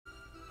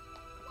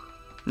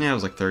Yeah, it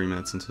was like 30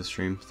 minutes into the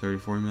stream.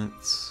 34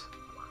 minutes.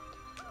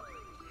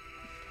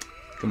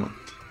 Come on.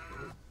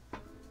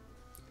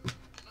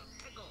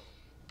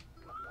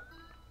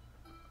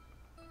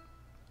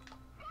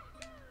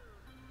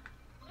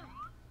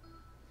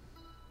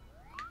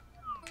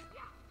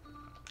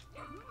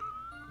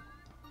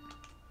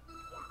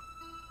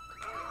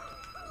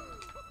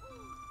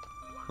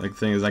 Like, the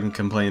thing is, I can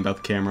complain about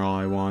the camera all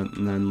I want,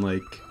 and then,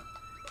 like,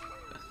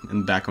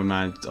 in the back of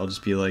my mind, I'll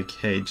just be like,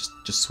 hey,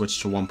 just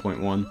switch to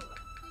 1.1.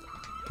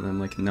 But I'm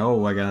like,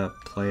 no, I gotta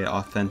play it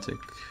authentic.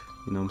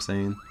 You know what I'm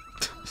saying?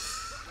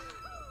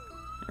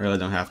 I really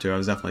don't have to. I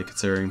was definitely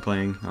considering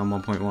playing on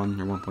 1.1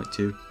 or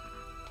 1.2.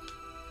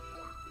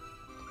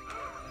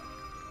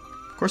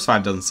 Course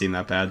 5 doesn't seem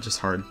that bad,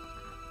 just hard.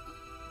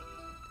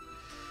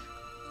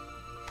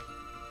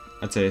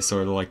 I'd say it's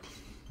sort of like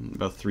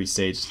about 3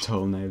 stages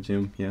total Night of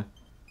Doom, yeah.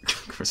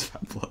 Course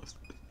 5 blows.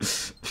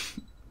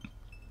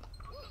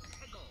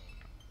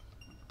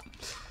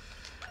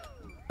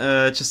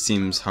 It just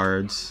seems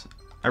hard.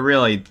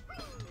 The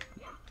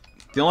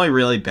only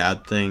really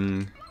bad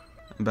thing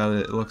about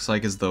it looks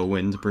like is the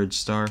Wind Bridge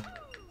star.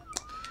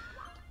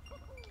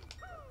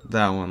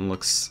 That one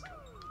looks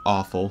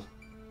awful.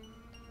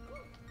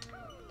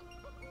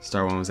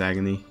 Star 1 was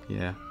Agony,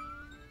 yeah.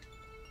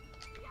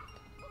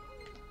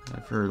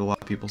 I've heard a lot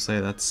of people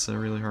say that's a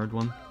really hard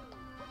one.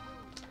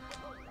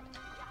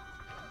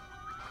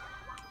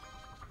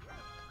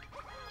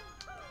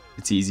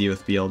 It's easy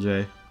with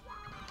BLJ.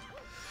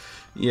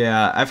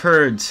 Yeah, I've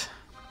heard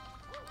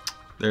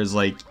there's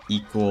like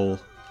equal,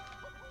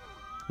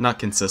 not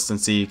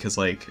consistency, because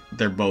like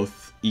they're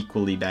both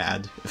equally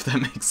bad, if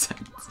that makes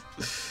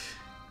sense.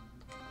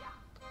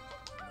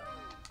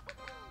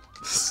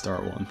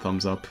 Star 1,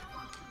 thumbs up.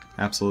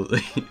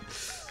 Absolutely.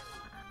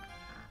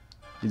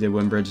 You did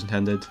Windbridge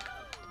intended.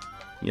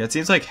 Yeah, it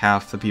seems like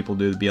half the people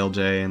do the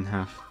BLJ and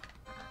half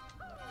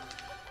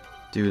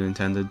do it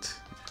intended.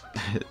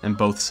 And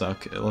both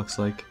suck, it looks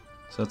like.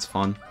 So that's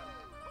fun.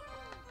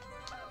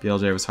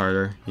 BLJ was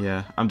harder.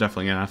 Yeah, I'm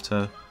definitely gonna have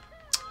to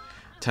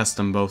test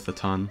them both a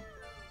ton.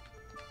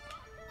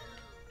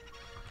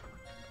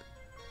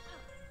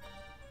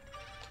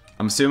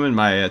 I'm assuming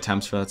my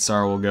attempts for that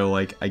star will go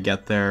like, I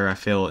get there, I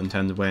fail it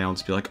intended way, and I'll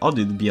just be like, I'll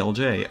do the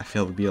BLJ. I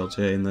fail the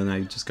BLJ, and then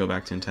I just go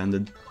back to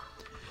intended.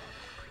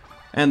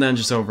 And then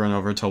just over and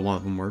over until one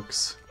of them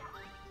works.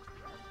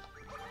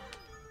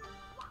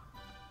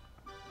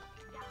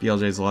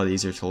 BLJ is a lot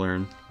easier to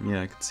learn.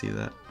 Yeah, I can see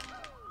that.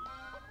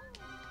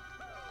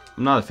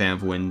 I'm not a fan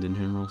of wind in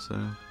general, so...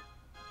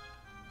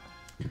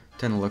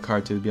 Tend to look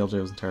hard too. The BLJ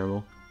wasn't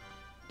terrible.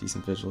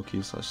 Decent visual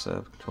cue /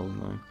 setup, control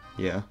annoying.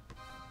 Yeah.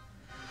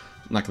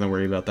 I'm not gonna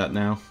worry about that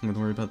now. I'm gonna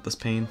worry about this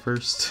pain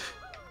first.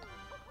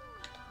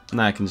 And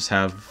then I can just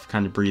have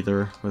kind of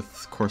breather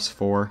with course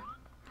 4.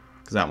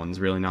 Because that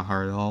one's really not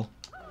hard at all.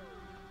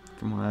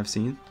 From what I've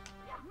seen.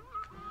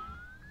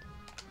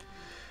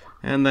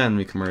 And then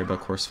we can worry about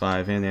course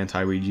 5 and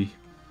anti-Ouija.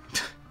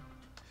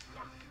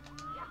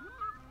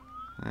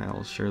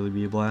 That'll surely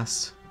be a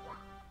blast.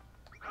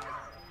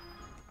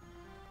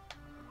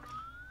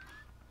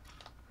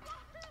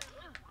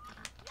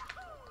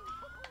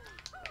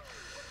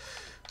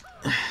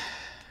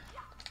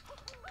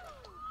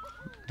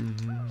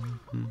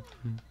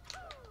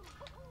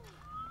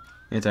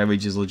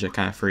 Anti-Ouija is legit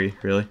kind of free,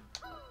 really.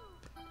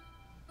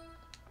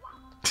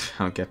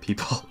 I don't get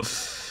people.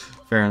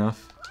 Fair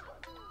enough.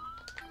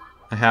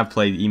 I have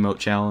played Emote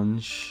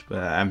Challenge, but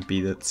I haven't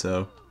beat it,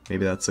 so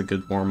maybe that's a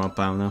good warm-up,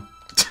 I don't know.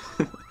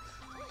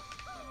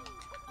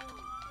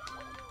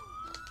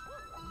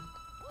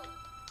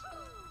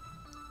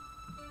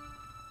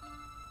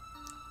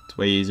 It's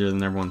way easier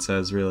than everyone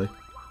says, really.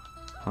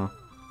 Huh.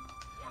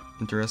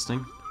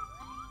 Interesting.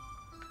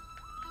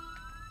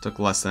 Took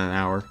less than an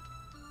hour.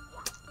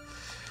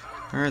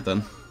 Alright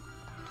then.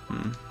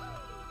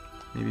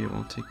 Maybe it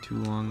won't take too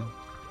long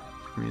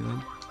for me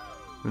then.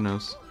 Who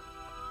knows?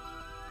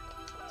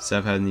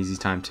 Sev had an easy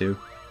time too.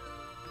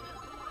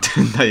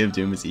 Night of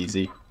Doom is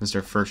easy. This is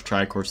our first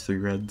try, course 3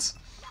 reds.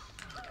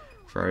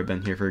 I've already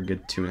been here for a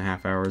good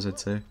 2.5 hours, I'd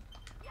say.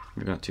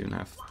 Maybe not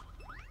 2.5.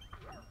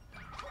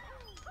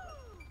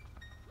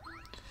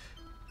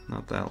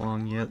 Not that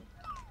long yet.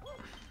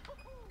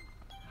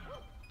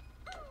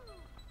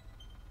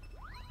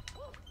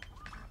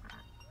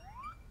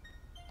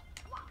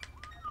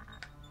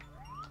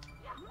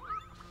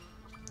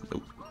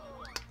 Nope.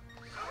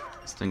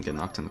 This thing get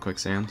knocked in the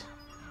quicksand.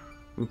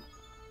 Ooh.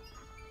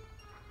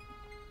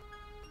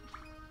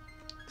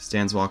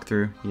 Stands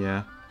walkthrough,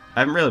 yeah.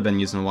 I haven't really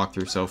been using a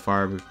walkthrough so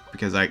far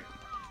because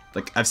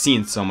I've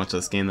seen so much of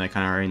this game that I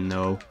kind of already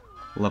know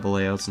level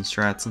layouts and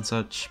strats and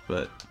such,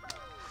 but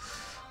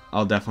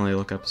I'll definitely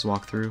look up his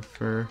walkthrough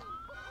for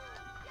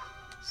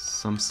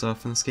some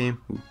stuff in this game.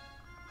 Ooh.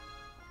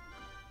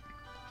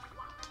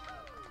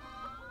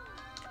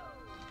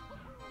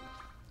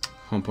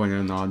 One point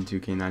and nod in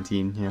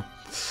 2K19, yeah.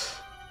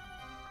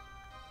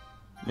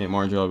 Made it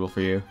more enjoyable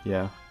for you,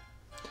 yeah.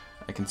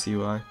 I can see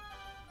why.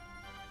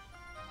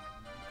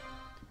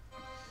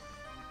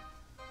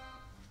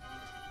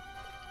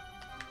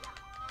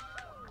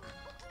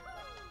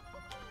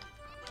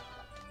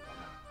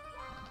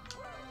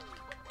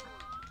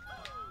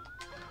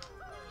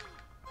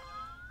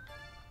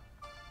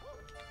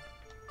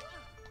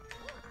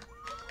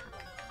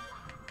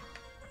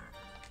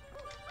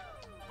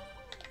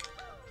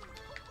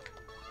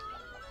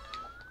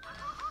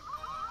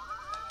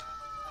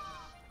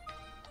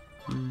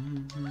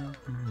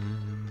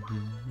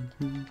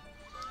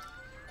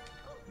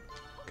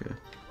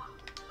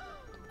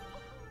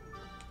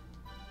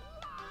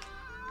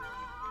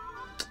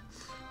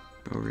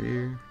 Go over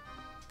here.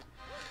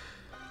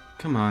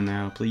 Come on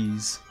now,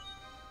 please.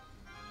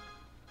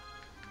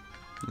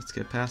 Let's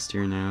get past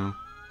here now.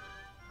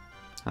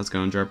 How's it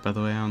going, Jarp, by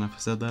the way? I don't know if I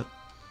said that.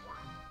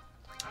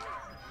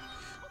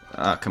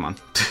 Come on.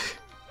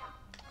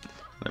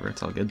 Whatever,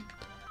 it's all good.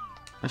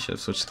 I should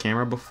have switched the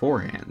camera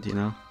beforehand, you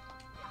know?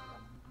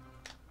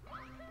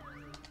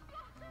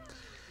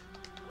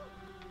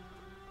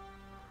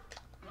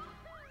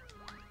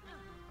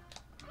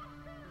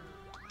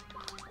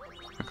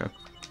 Okay.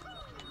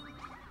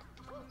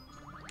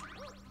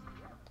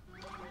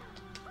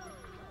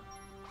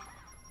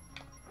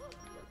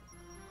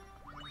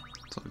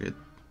 It's all good.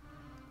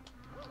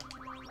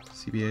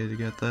 CBA to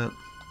get that.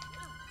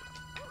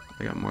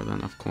 I got more than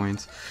enough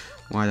coins.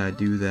 Why'd I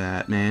do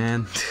that,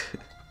 man?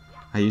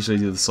 I usually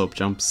do the slope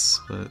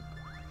jumps, but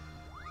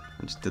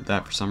I just did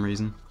that for some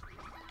reason.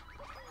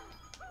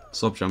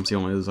 Slope jumps, you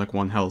only lose like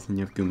 1 health, and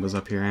you have Goombas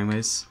up here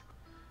anyways.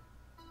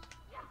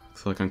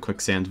 So like on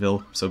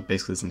Quicksandville, so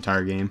basically this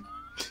entire game.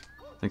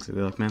 Thanks for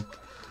the luck, man.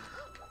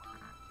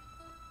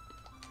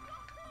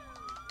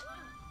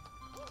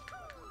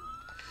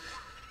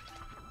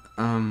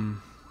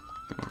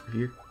 Go over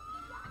here.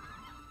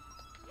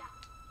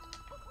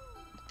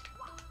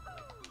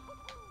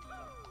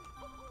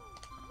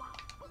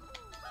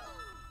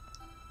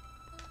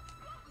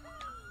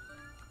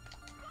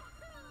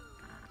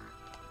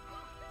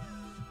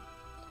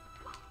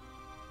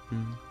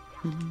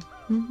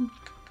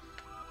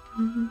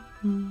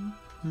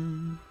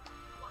 I'm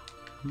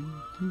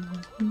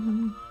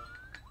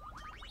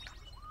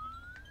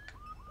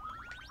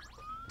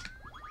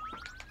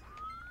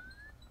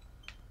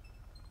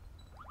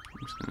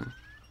just gonna...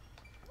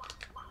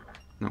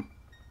 No.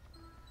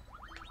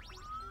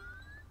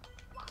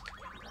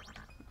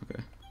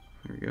 Okay,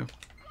 there we go.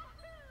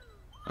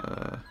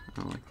 I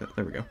don't like that.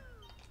 There we go.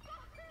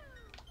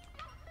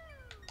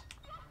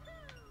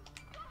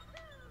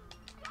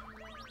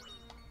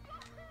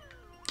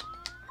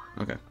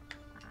 Okay.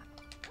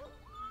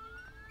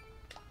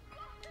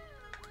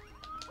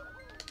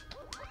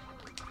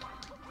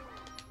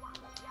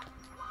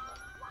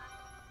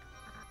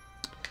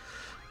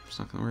 Just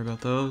not gonna worry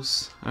about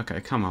those.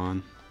 Okay, come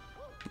on.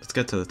 Let's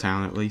get to the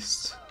town at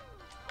least.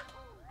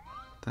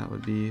 That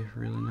would be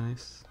really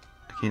nice.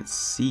 I can't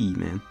see,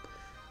 man.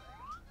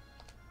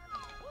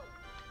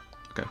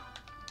 Okay.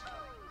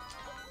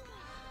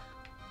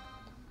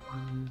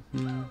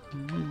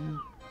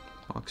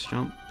 Box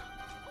jump.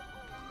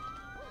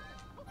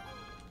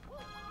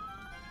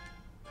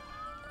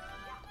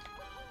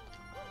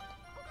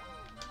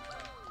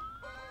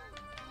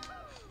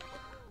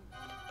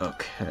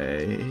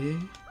 Okay.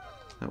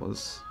 That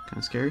was kind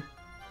of scary.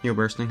 Yo,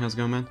 bursting, how's it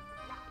going, man?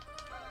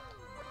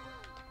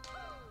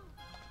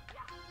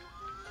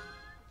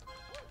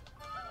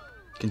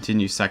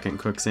 Continue second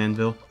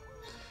Quicksandville.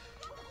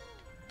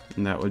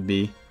 And that would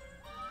be...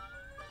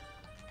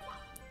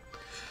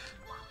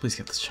 Please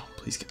get this jump,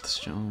 please get this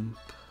jump.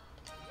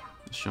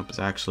 This jump is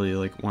actually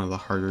like one of the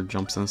harder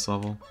jumps in this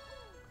level.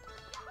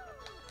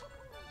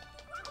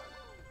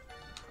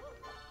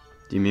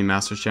 Do you mean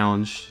Master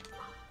Challenge?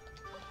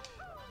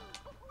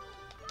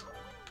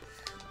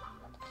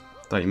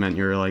 Thought you meant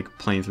you were like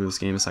playing through this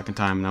game a second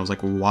time, and I was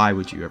like, well, why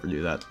would you ever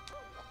do that?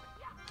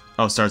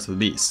 Oh, starts with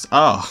the beast.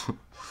 Oh!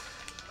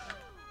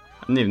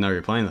 I didn't even know you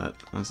were playing that,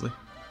 honestly.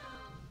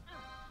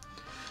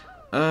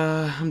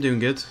 I'm doing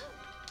good.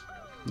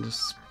 I'm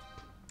just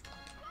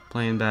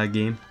playing bad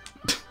game.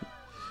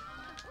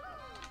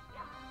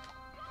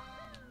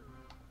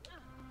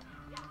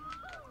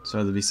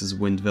 So the beast is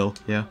Windville,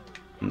 yeah.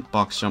 And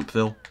Box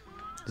Jumpville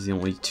is the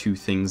only 2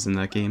 things in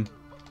that game.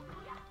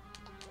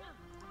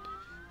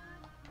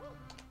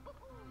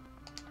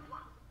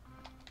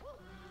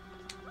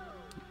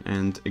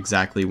 And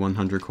exactly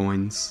 100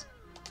 coins.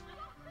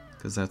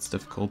 Because that's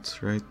difficult,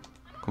 right?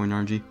 Coin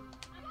RNG.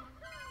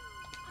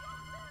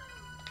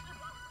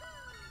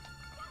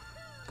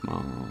 Come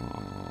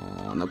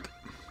on. Nope.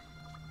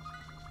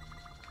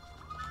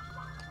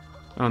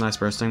 Oh, nice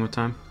bursting with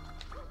time.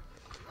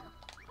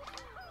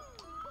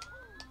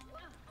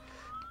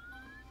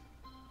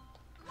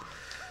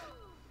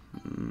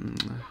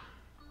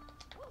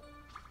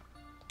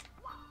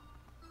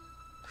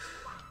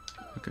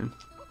 Okay.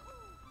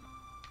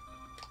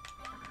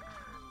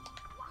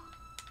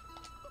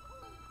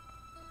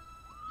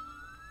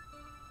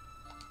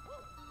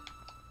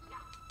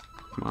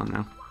 Come on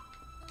now.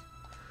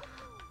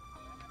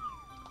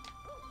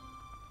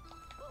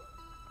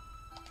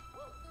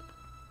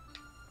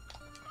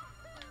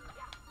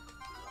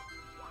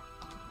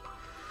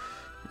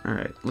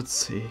 Alright, let's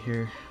see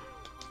here.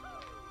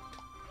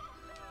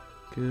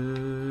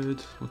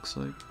 Good, looks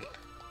like.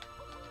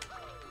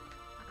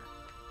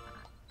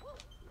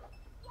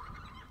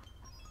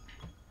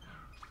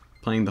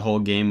 Playing the whole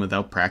game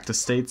without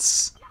practice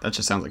states? That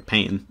just sounds like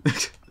pain.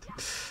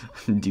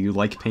 Do you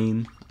like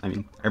pain? I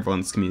mean,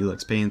 everyone's community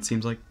likes pain, it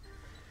seems like.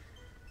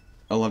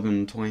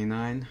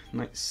 11:29,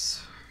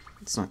 nice.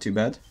 It's not too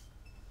bad.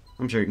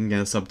 I'm sure you can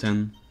get a sub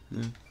 10.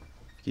 Yeah.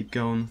 Keep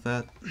going with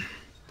that.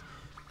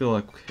 Good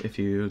luck if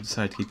you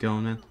decide to keep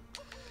going, man.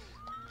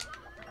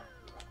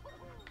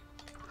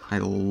 I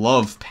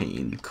love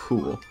pain.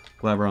 Cool.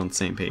 Glad we're on the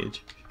same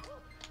page.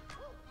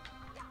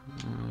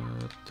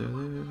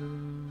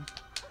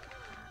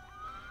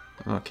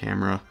 Oh,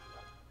 camera.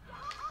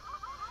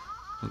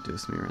 Don't do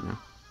this to me right now.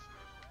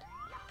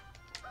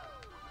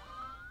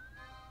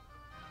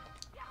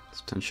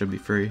 This 10 should be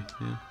free,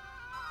 yeah.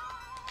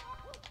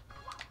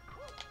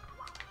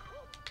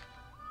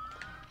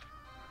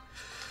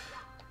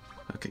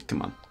 Okay,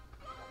 come on.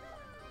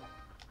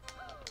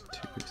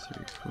 2,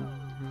 3, 4.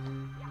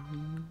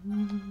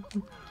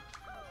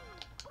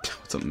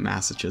 What's a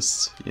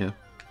masochist? Yeah.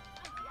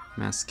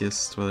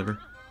 Masochist, whatever.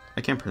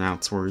 I can't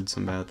pronounce words,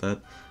 I'm bad at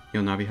that.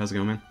 Yo, Navi, how's it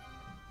going, man?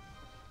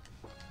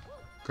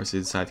 Of course,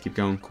 you decide to keep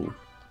going. Cool.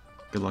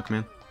 Good luck,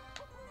 man.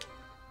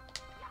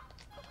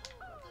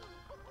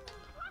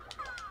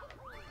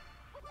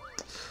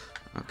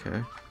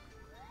 Okay.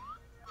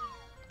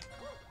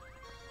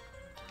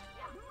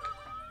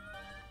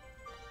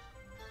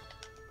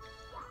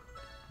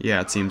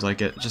 Yeah, it seems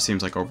like it. It just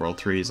seems like overall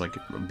 3 is like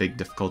a big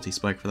difficulty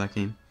spike for that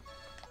game.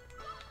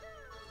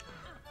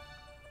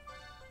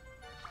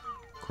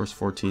 Of course,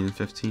 14 and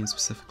 15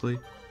 specifically.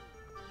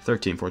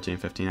 13, 14,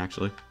 and 15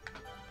 actually.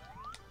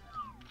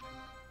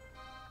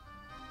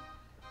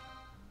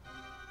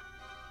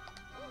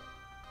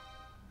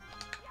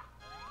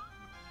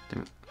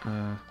 Damn it. Look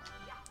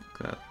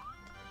at that.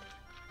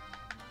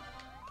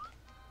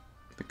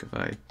 I think if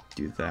I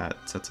do that,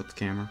 it sets up the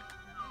camera.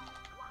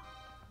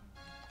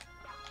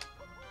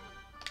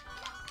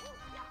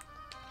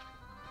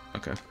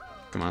 Okay,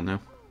 come on now.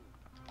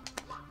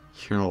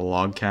 You're in a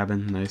log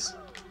cabin, nice.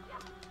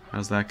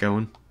 How's that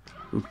going?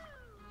 Ooh.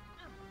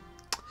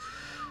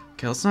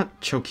 Okay, let's not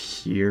choke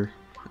here,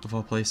 of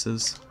all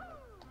places.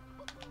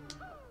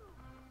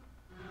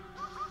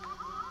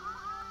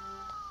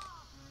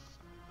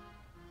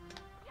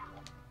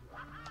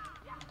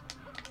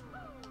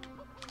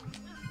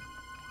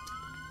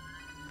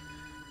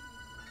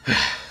 Okay.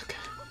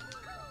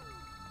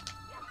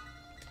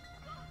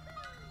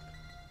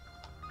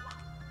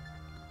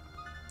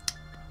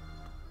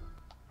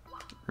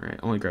 Alright,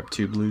 only grab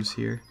 2 blues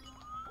here.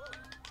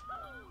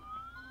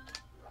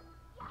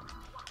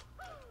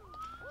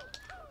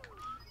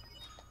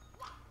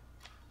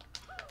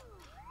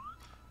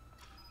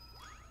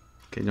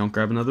 Okay, don't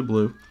grab another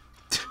blue.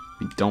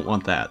 We don't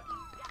want that.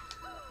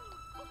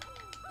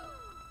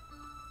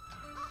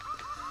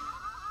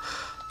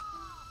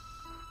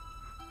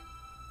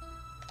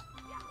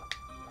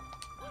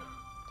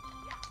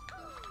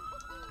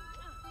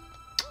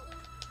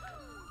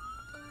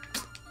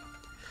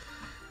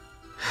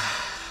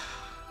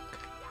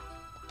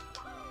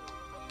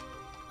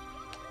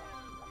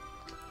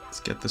 Let's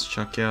get this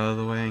Chucky out of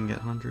the way and get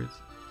hundreds.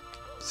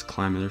 Just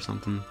climb it or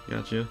something.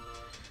 Gotcha.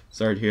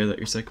 Sorry to hear that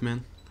you're sick,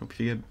 man. Hope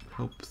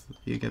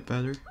you get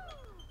better.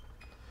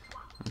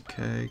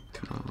 Okay,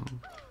 come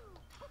on.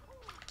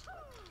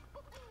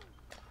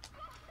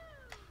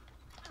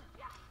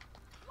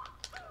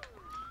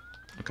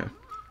 Okay.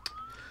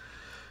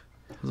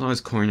 As long as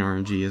coin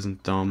RNG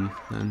isn't dumb,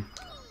 then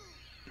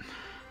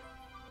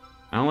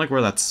I don't like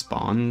where that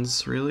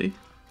spawns, really.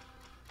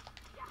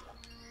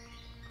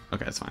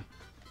 Okay, that's fine.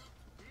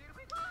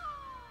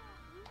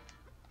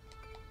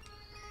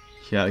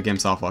 Yeah, the game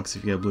soft locks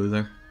if you get blue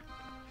there.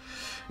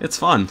 It's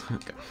fun.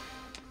 Okay.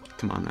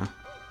 Come on now.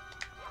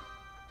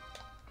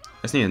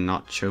 I just need to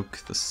not choke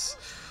this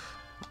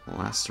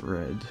last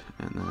red,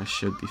 and then I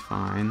should be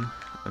fine.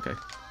 Okay,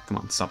 come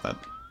on, stop that.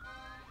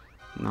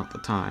 Not the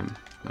time,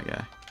 my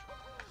guy.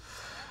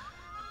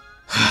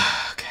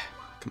 Okay,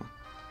 come on.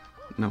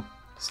 No,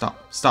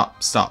 stop,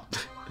 stop, stop.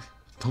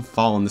 Don't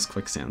fall in this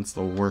quicksand. It's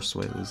the worst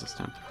way to lose this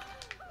time.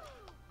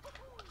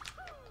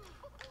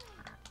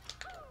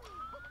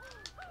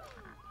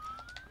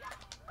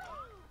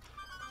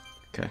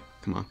 Okay,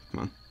 come on, come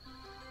on.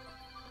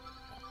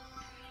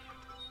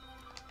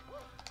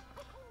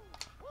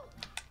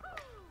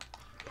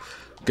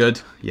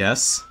 Good.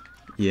 Yes.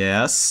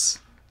 Yes.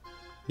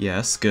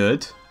 Yes,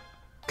 good.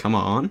 Come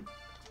on.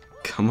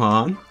 Come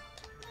on.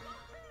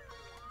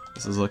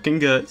 This is looking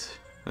good.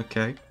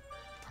 Okay.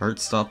 Heart,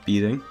 stop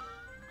beating.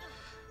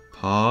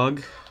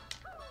 Pog.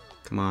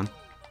 Come on.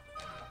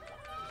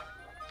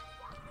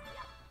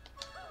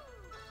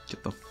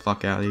 Get the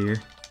fuck out of here.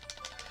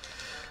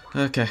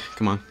 Okay,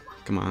 come on.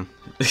 Come on.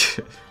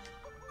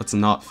 Let's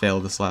not fail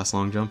this last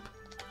long jump.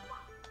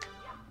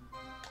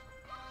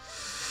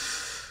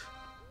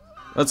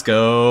 Let's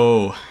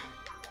go.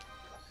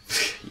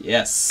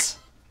 Yes.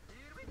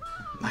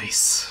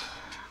 Nice.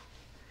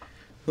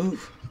 Ooh,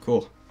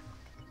 cool.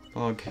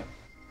 Bog.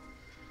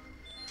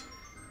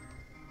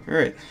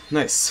 Alright,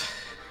 nice.